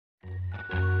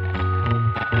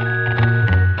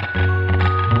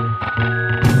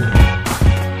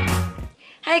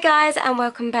guys, and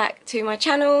welcome back to my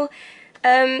channel.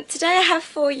 Today I have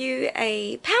for you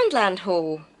a Poundland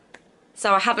haul.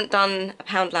 So I haven't done a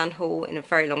Poundland haul in a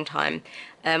very long time.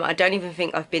 I don't even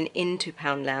think I've been into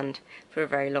Poundland for a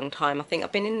very long time. I think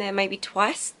I've been in there maybe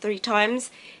twice, 3 times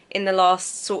in the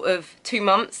last sort of 2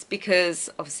 months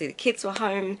because obviously the kids were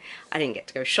home. I didn't get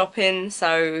to go shopping,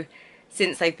 so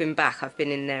since they've been back I've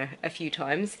been in there a few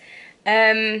times.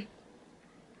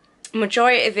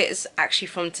 Majority of it is actually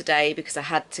from today because I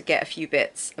had to get a few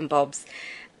bits and bobs,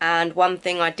 and one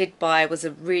thing I did buy was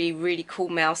a really cool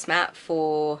mouse mat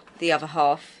for the other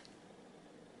half.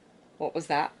 What was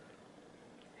that?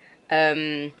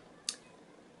 Anyway,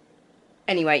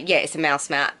 yeah, it's a mouse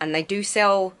mat, and they do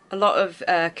sell a lot of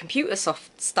computer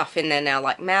stuff in there now,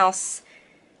 like mouse,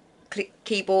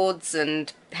 keyboards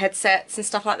and headsets and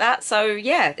stuff like that. So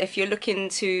yeah, if you're looking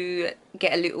to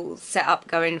get a little setup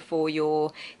going for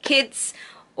your kids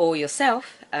or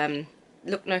yourself,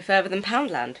 look no further than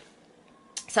Poundland.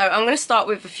 So I'm going to start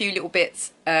with a few little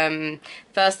bits,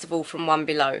 first of all from One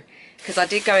Below, because I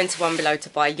did go into One Below to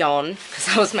buy yarn because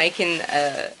I was making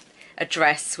a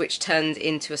dress which turned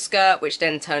into a skirt, which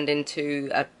then turned into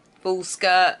a full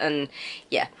skirt, and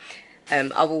yeah,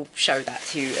 I will show that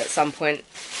to you at some point.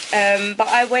 But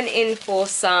I went in for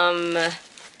some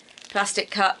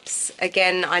plastic cups.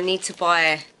 Again, I need to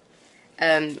buy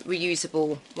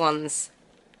reusable ones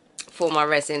for my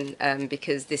resin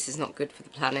because this is not good for the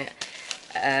planet.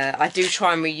 I do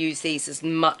try and reuse these as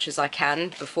much as I can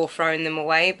before throwing them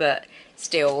away, but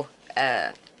still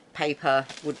paper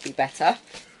would be better.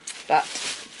 But,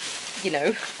 you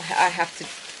know, I have to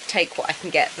take what I can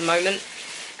get at the moment.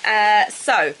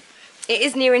 So, it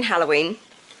is nearing Halloween,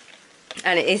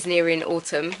 and it is nearing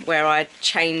autumn, where I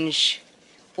change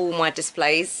all my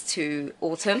displays to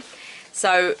autumn.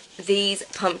 So these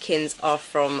pumpkins are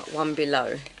from One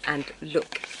Below, and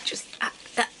look just at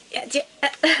that.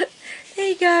 There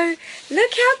you go.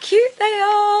 Look how cute they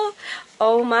are.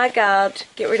 Oh my god,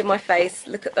 get rid of my face.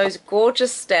 Look at those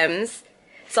gorgeous stems.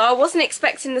 So I wasn't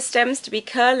expecting the stems to be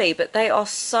curly, but they are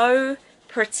so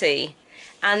pretty.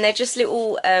 And they're just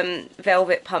little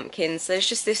velvet pumpkins. There's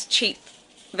just this cheap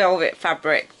velvet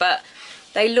fabric, but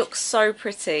they look so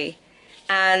pretty.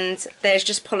 And there's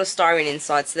just polystyrene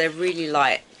inside, so they're really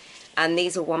light. And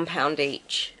these are £1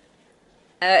 each.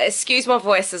 Excuse my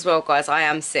voice as well, guys. I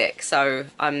am sick, so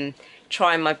I'm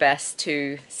trying my best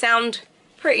to sound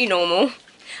pretty normal.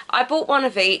 I bought one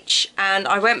of each, and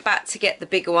I went back to get the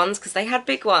bigger ones because they had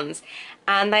big ones,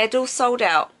 and they had all sold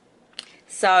out.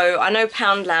 So I know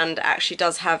Poundland actually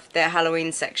does have their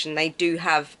Halloween section. They do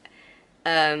have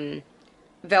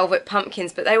velvet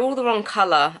pumpkins, but they were all the wrong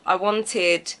colour. I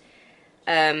wanted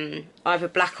either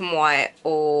black and white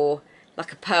or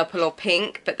like a purple or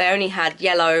pink, but they only had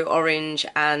yellow, orange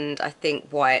and I think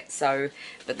white. So,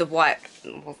 but the white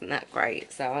wasn't that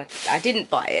great, so I didn't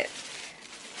buy it.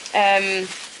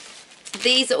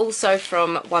 These are also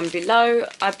from One Below.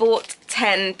 I bought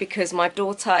 10 because my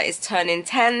daughter is turning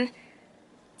 10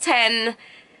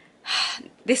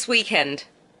 this weekend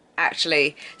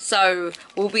actually, so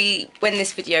we'll be, when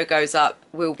this video goes up,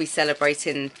 we'll be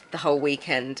celebrating the whole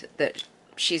weekend that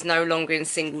she's no longer in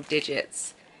single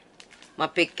digits. My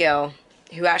big girl,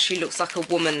 who actually looks like a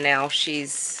woman now,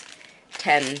 she's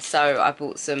 10, so I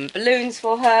bought some balloons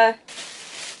for her.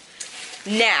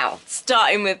 Now,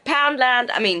 starting with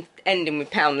Poundland, I mean ending with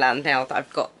Poundland now that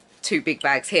I've got 2 big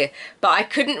bags here, but I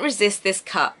couldn't resist this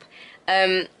cup.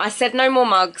 I said no more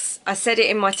mugs. I said it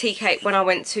in my tea cake when I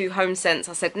went to Home Sense.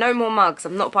 I said no more mugs.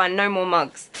 I'm not buying no more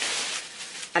mugs.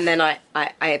 And then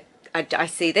I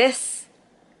see this.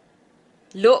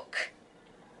 Look,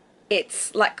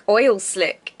 it's like oil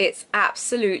slick. It's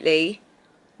absolutely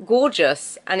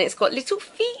gorgeous, and it's got little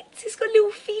feet. It's got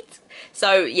little feet.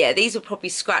 So yeah, these will probably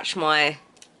scratch my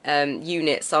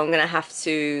unit. So I'm gonna have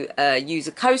to use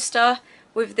a coaster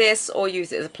with this or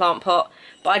use it as a plant pot,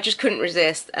 but I just couldn't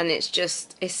resist, and it's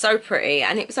so pretty,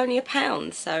 and it was only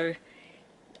 £1, so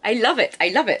I love it. I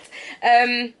love it.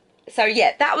 So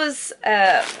yeah, that was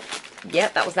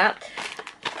that.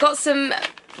 Got some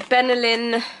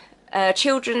Benylin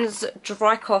children's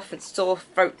dry cough and sore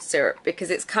throat syrup because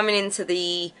it's coming into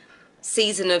the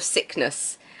season of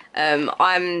sickness.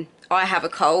 I have a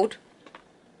cold,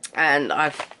 and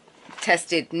I've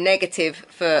tested negative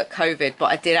for COVID, but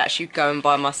I did actually go and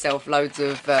buy myself loads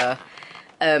of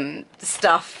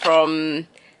stuff from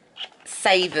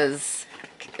Savers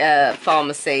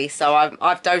pharmacy. So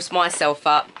I've dosed myself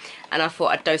up, and I thought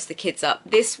I'd dose the kids up.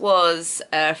 This was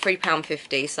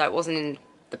 £3.50, so it wasn't in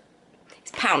the,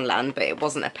 it's Poundland, but it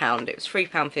wasn't £1. It was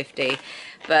 £3.50.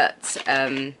 But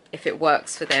if it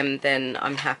works for them, then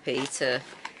I'm happy to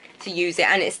to use it,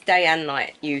 and it's day and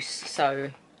night use,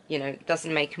 so you know, it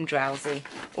doesn't make them drowsy,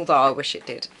 although I wish it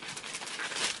did.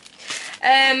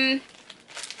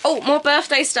 Oh, more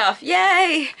birthday stuff,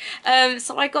 yay!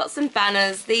 So I got some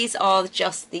banners. These are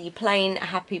just the plain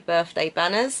happy birthday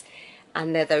banners,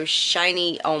 and they're those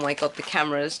shiny, oh my god, the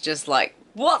camera's just like,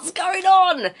 what's going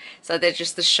on? So they're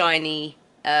just the shiny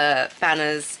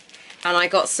banners. And I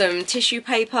got some tissue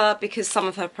paper because some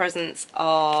of her presents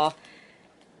are,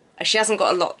 she hasn't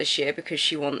got a lot this year because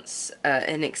she wants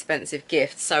an expensive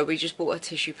gift, so we just bought her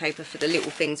tissue paper for the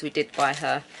little things we did buy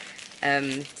her.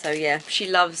 So yeah, she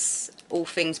loves all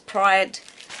things pride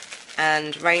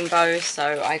and rainbow,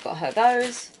 so I got her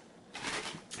those.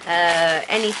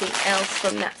 Anything else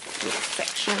from that little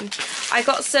section? I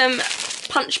got some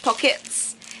punch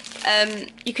pockets.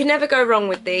 You can never go wrong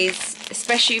with these,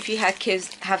 especially if you have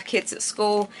kids at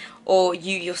school or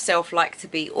you yourself like to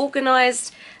be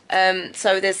organised.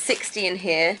 So there's 60 in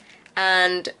here,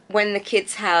 and when the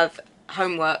kids have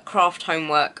homework, craft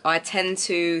homework, I tend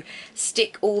to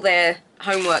stick all their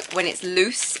homework when it's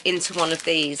loose into one of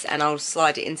these, and I'll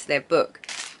slide it into their book,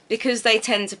 because they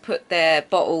tend to put their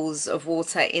bottles of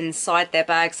water inside their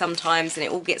bag sometimes and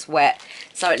it all gets wet.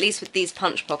 So at least with these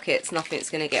punch pockets, nothing's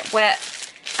going to get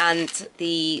wet and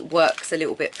the work's a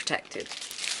little bit protected.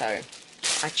 So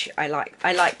I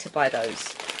like to buy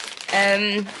those.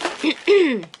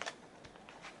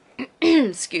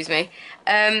 Excuse me.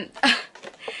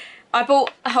 I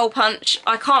bought a hole punch.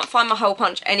 I can't find my hole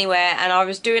punch anywhere, and I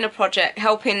was doing a project,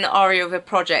 helping Aria with a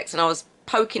project, and I was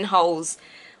poking holes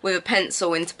with a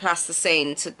pencil into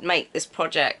plasticine to make this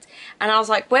project, and I was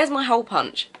like, where's my hole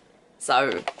punch?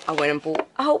 So I went and bought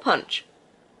a hole punch.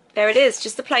 There it is,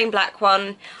 just a plain black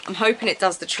one. I'm hoping it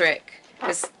does the trick,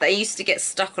 because they used to get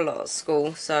stuck a lot at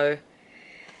school, so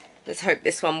let's hope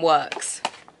this one works.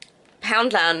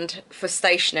 Poundland for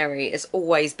stationery has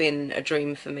always been a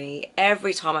dream for me.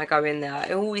 Every time I go in there,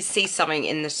 I always see something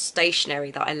in the stationery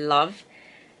that I love.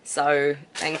 So,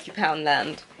 thank you,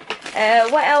 Poundland.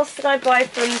 What else did I buy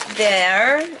from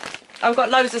there? I've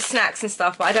got loads of snacks and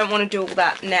stuff, but I don't want to do all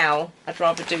that now. I'd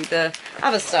rather do the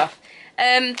other stuff.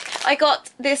 I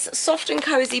got this soft and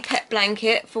cozy pet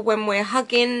blanket for when we're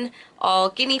hugging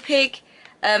our guinea pig.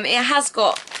 It has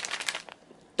got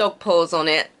dog paws on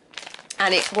it,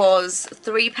 and it was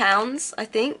 £3, I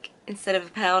think, instead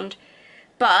of £1.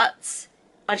 But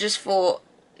I just thought,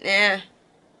 yeah,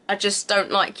 I just don't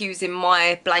like using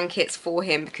my blankets for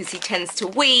him because he tends to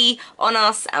wee on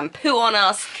us and poo on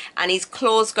us and his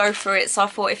claws go through it. So I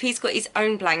thought if he's got his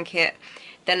own blanket,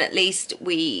 then at least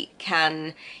we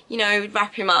can, you know,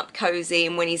 wrap him up cozy,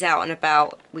 and when he's out and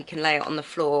about, we can lay it on the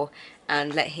floor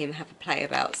and let him have a play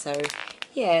about. So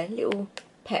yeah, little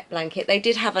pet blanket. They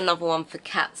did have another one for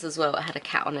cats as well. It had a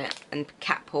cat on it and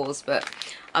cat paws, but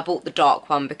I bought the dark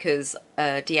one because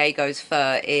Diego's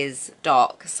fur is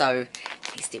dark, so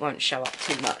at least it won't show up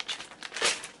too much.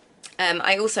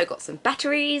 I also got some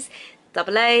batteries,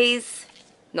 AA's.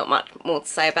 Not much more to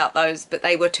say about those, but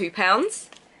they were £2.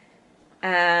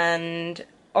 And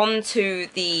on to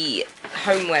the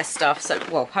homeware stuff. So,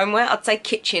 well, homeware, I'd say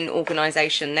kitchen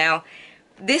organisation. Now,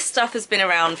 this stuff has been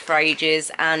around for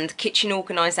ages, and kitchen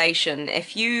organisation,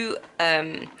 if you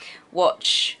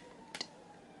watch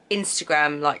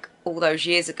Instagram like all those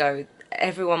years ago,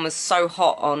 everyone was so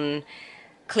hot on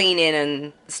cleaning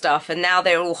and stuff, and now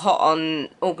they're all hot on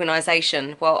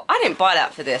organisation. Well, I didn't buy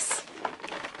that for this.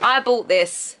 I bought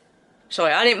this,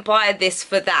 sorry, I didn't buy this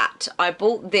for that. I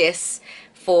bought this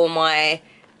for my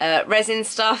resin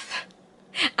stuff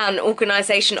and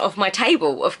organisation of my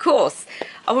table, of course.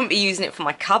 I wouldn't be using it for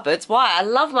my cupboards. Why? I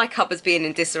love my cupboards being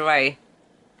in disarray.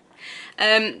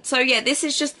 So yeah, this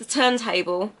is just the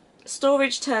turntable,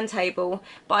 storage turntable,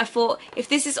 but I thought if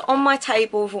this is on my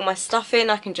table with all my stuff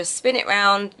in, I can just spin it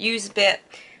round, use a bit,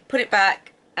 put it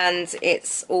back, and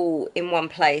it's all in one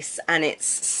place, and it's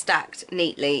stacked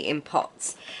neatly in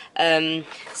pots.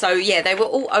 So yeah, they were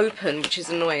all open, which is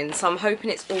annoying, so I'm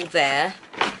hoping it's all there.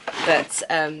 But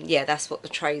yeah, that's what the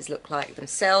trays look like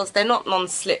themselves. They're not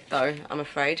non-slip though, I'm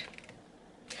afraid.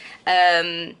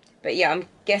 But yeah, I'm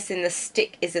guessing the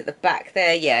stick is at the back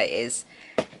there. Yeah, it is.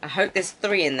 I hope there's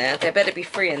 3 in there. There better be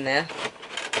 3 in there. Oh,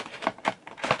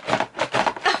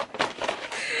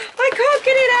 I can't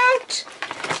get it out!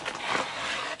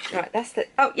 Right, that's the...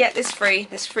 Oh, yeah, there's 3.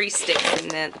 There's 3 sticks in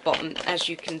there at the bottom, as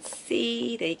you can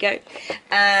see. There you go.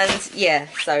 And yeah,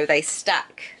 so they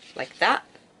stack like that.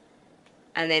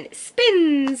 And then it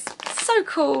spins. So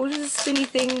cool. It's a spinny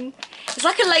thing. It's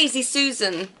like a Lazy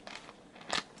Susan.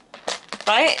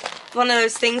 Right? One of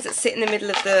those things that sit in the middle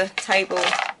of the table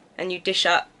and you dish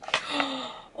up.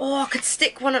 Oh, I could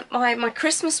stick one of my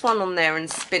Christmas one on there and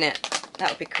spin it.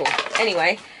 That would be cool.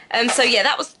 Anyway, so yeah,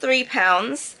 that was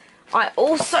 £3. I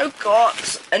also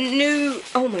got a new,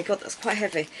 oh my god, that's quite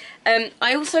heavy.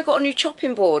 I also got a new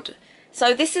chopping board.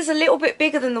 So this is a little bit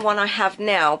bigger than the one I have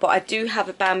now, but I do have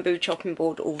a bamboo chopping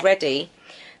board already.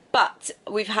 But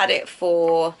we've had it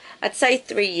for, I'd say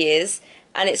 3 years,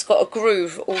 and it's got a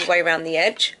groove all the way around the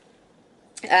edge.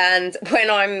 And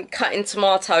when I'm cutting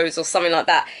tomatoes or something like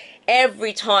that,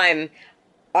 every time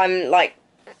I'm like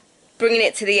bringing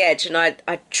it to the edge, and I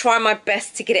try my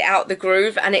best to get it out the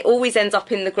groove, and it always ends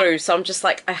up in the groove. So I'm just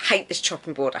like, I hate this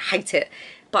chopping board, I hate it,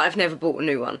 but I've never bought a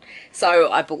new one.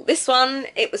 So I bought this one.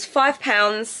 It was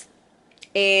 £5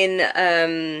 in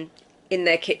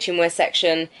their kitchenware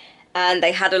section, and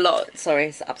they had a lot. Sorry,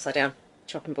 it's upside down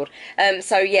chopping board.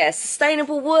 So yeah,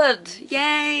 sustainable wood,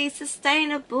 yay,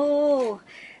 sustainable.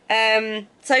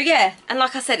 So yeah, and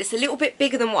like I said, it's a little bit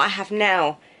bigger than what I have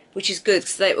now, which is good,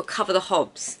 so it will cover the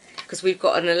hobs, because we've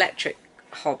got an electric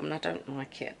hob and I don't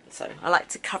like it, so I like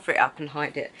to cover it up and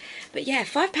hide it. But yeah,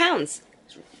 £5,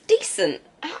 decent,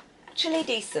 actually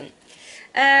decent.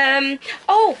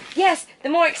 Oh yes, the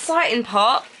more exciting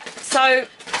part. So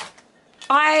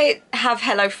I have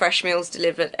HelloFresh meals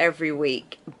delivered every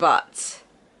week, but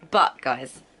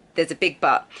guys, there's a big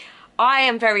but. I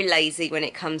am very lazy when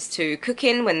it comes to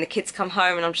cooking. When the kids come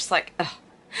home and I'm just like, ugh,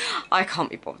 I can't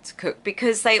be bothered to cook,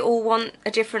 because they all want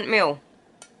a different meal.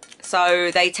 So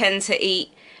they tend to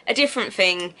eat a different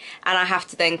thing, and I have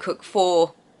to then cook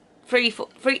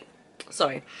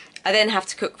I then have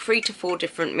to cook 3 to 4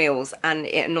 different meals, and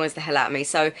it annoys the hell out of me.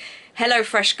 So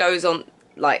HelloFresh goes on,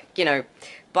 like, you know,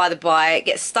 by the by, it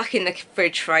gets stuck in the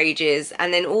fridge for ages,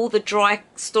 and then all the dry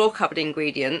store cupboard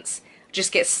ingredients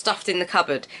just get stuffed in the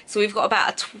cupboard. So we've got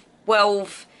about a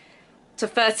 12 to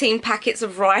 13 packets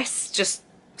of rice just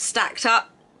stacked up.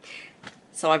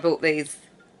 So I bought these.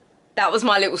 That was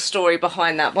my little story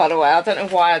behind that, by the way. I don't know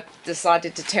why I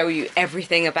decided to tell you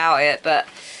everything about it, but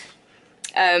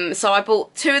so I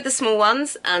bought 2 of the small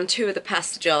ones and 2 of the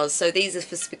pasta jars. So these are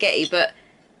for spaghetti, but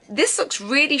this looks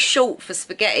really short for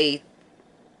spaghetti.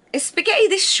 Is spaghetti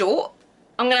this short?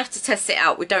 I'm gonna have to test it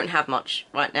out. We don't have much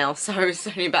right now, so it's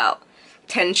only about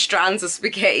 10 strands of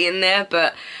spaghetti in there,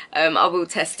 but I will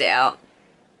test it out.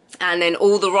 And then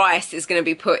all the rice is going to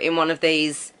be put in one of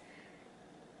these.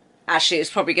 Actually, it's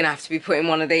probably going to have to be put in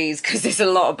one of these, because there's a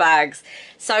lot of bags.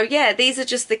 So yeah, these are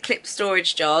just the clip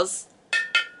storage jars.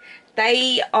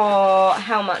 They are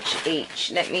how much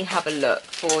each? Let me have a look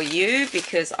for you,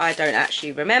 because I don't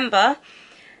actually remember.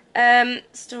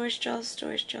 Storage jars,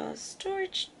 storage jars,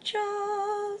 storage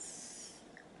jars.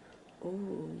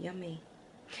 Ooh, yummy.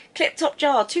 Clip top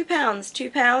jar, £2,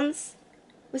 £2.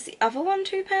 Was the other one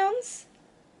 £2?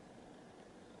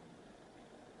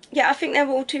 Yeah, I think they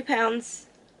were all £2.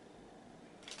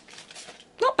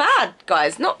 Not bad,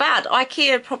 guys, not bad.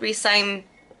 IKEA probably same,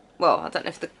 well, I don't know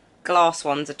if the glass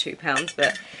ones are £2,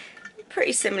 but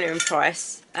pretty similar in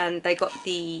price. And they got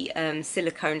the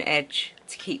silicone edge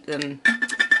to keep them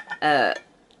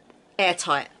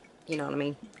airtight, you know what I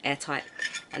mean, airtight.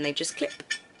 And they just clip.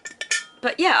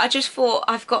 But yeah, I just thought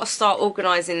I've got to start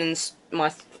organising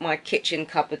my kitchen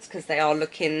cupboards, because they are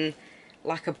looking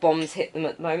like a bomb's hit them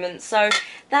at the moment. So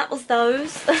that was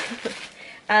those.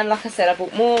 And like I said, I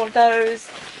bought more of those.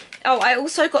 Oh, I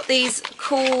also got these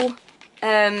cool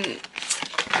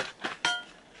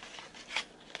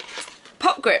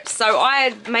pop grips. So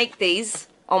I make these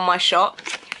on my shop,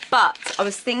 but I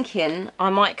was thinking I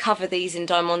might cover these in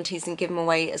Diamantes and give them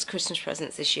away as Christmas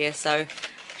presents this year. So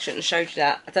shouldn't have showed you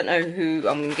that. I don't know who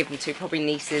I'm going to give them to, probably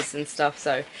nieces and stuff,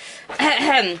 so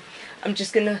I'm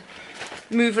just going to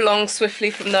move along swiftly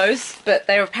from those. But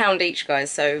they're £1 each, guys,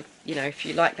 so you know, if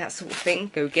you like that sort of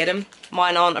thing, go get them.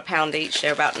 Mine aren't £1 each,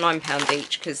 they're about £9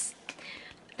 each, because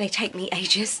they take me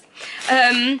ages.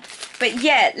 But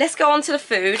yeah, let's go on to the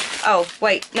food. Oh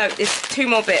wait, no, there's 2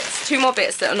 more bits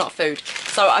that are not food.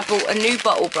 So I bought a new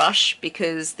bottle brush,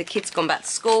 because the kids gone back to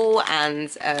school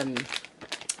and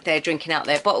they're drinking out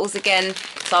their bottles again,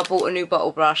 so I bought a new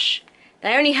bottle brush.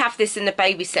 They only have this in the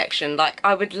baby section. Like,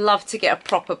 I would love to get a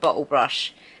proper bottle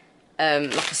brush,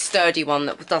 like a sturdy one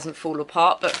that doesn't fall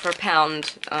apart, but for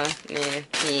 £1,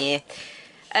 yeah.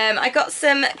 I got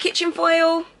some kitchen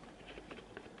foil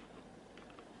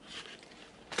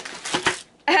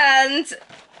and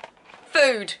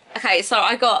food. Okay, so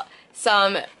I got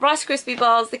some Rice Krispie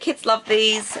bars. The kids love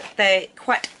these, they're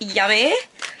quite yummy.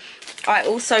 I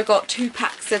also got 2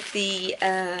 packs of the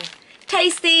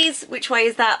Tasties. Which way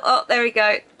is that? Oh, there we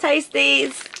go.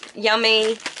 Tasties.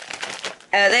 Yummy.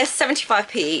 They're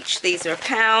 75p each. These are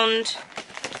 £1,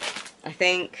 I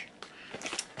think.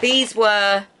 These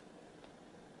were...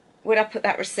 Where'd I put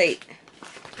that receipt?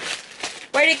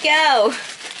 Where'd it go?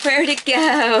 Where'd it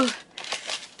go?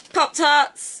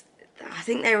 Pop-Tarts. I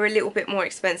think they were a little bit more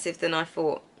expensive than I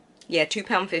thought. Yeah,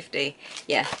 £2.50.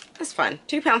 Yeah, that's fine.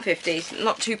 £2.50.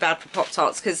 Not too bad for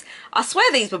Pop-Tarts, because I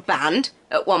swear these were banned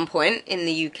at one point in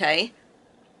the UK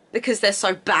because they're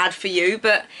so bad for you.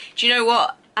 But do you know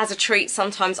what? As a treat,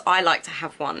 sometimes I like to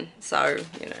have one. So,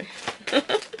 you know.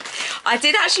 I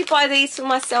did actually buy these for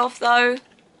myself, though.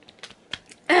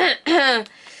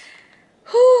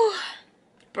 Whew.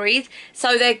 Breathe.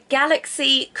 So they're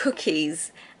Galaxy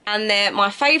cookies, and they're my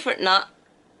favourite nut.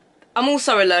 I'm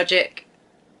also allergic,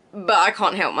 but I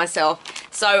can't help myself.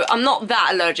 So I'm not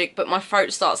that allergic, but my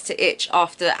throat starts to itch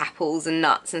after apples and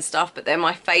nuts and stuff. But they're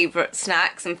my favourite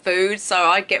snacks and food, so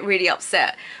I get really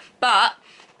upset. But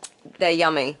they're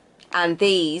yummy, and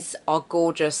these are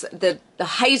gorgeous. The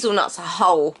hazelnuts are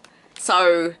whole,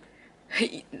 so...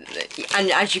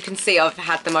 And as you can see, I've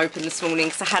had them open this morning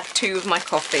because I had 2 of my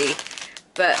coffee,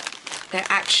 but they're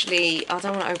actually, I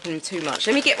don't want to open them too much.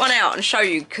 Let me get one out and show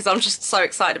you because I'm just so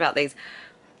excited about these.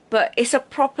 But it's a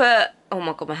proper, oh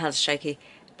my god, my hand's shaky,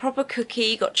 proper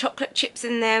cookie, got chocolate chips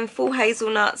in them, full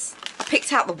hazelnuts. I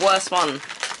picked out the worst one.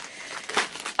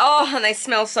 Oh, and they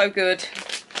smell so good.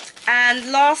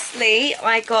 And lastly,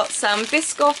 I got some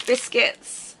Biscoff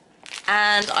biscuits.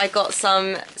 And I got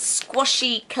some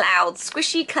Squishy Cloud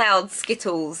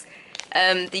Skittles.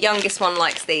 The youngest one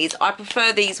likes these. I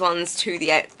prefer these ones to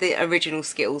the original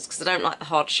Skittles because I don't like the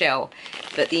hard shell,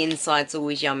 but the inside's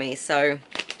always yummy. So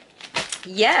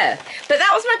yeah, but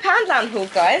that was my Poundland haul,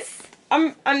 guys.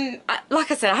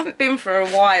 Like I said, I haven't been for a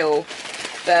while,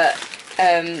 but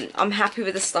I'm happy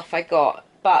with the stuff I got.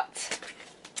 But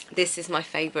this is my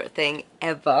favourite thing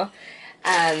ever.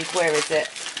 And where is it?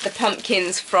 The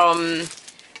pumpkins from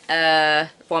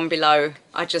One Below.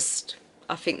 I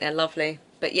think they're lovely.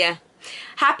 But yeah,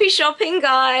 happy shopping,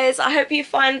 guys. I hope you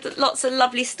find lots of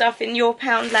lovely stuff in your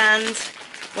Poundland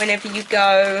whenever you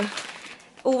go.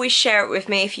 Always share it with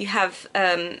me if you have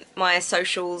my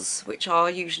socials, which are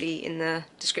usually in the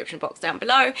description box down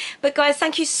below. But guys,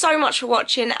 thank you so much for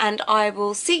watching, and I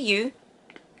will see you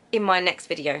in my next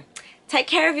video. Take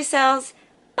care of yourselves.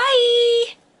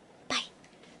 Bye!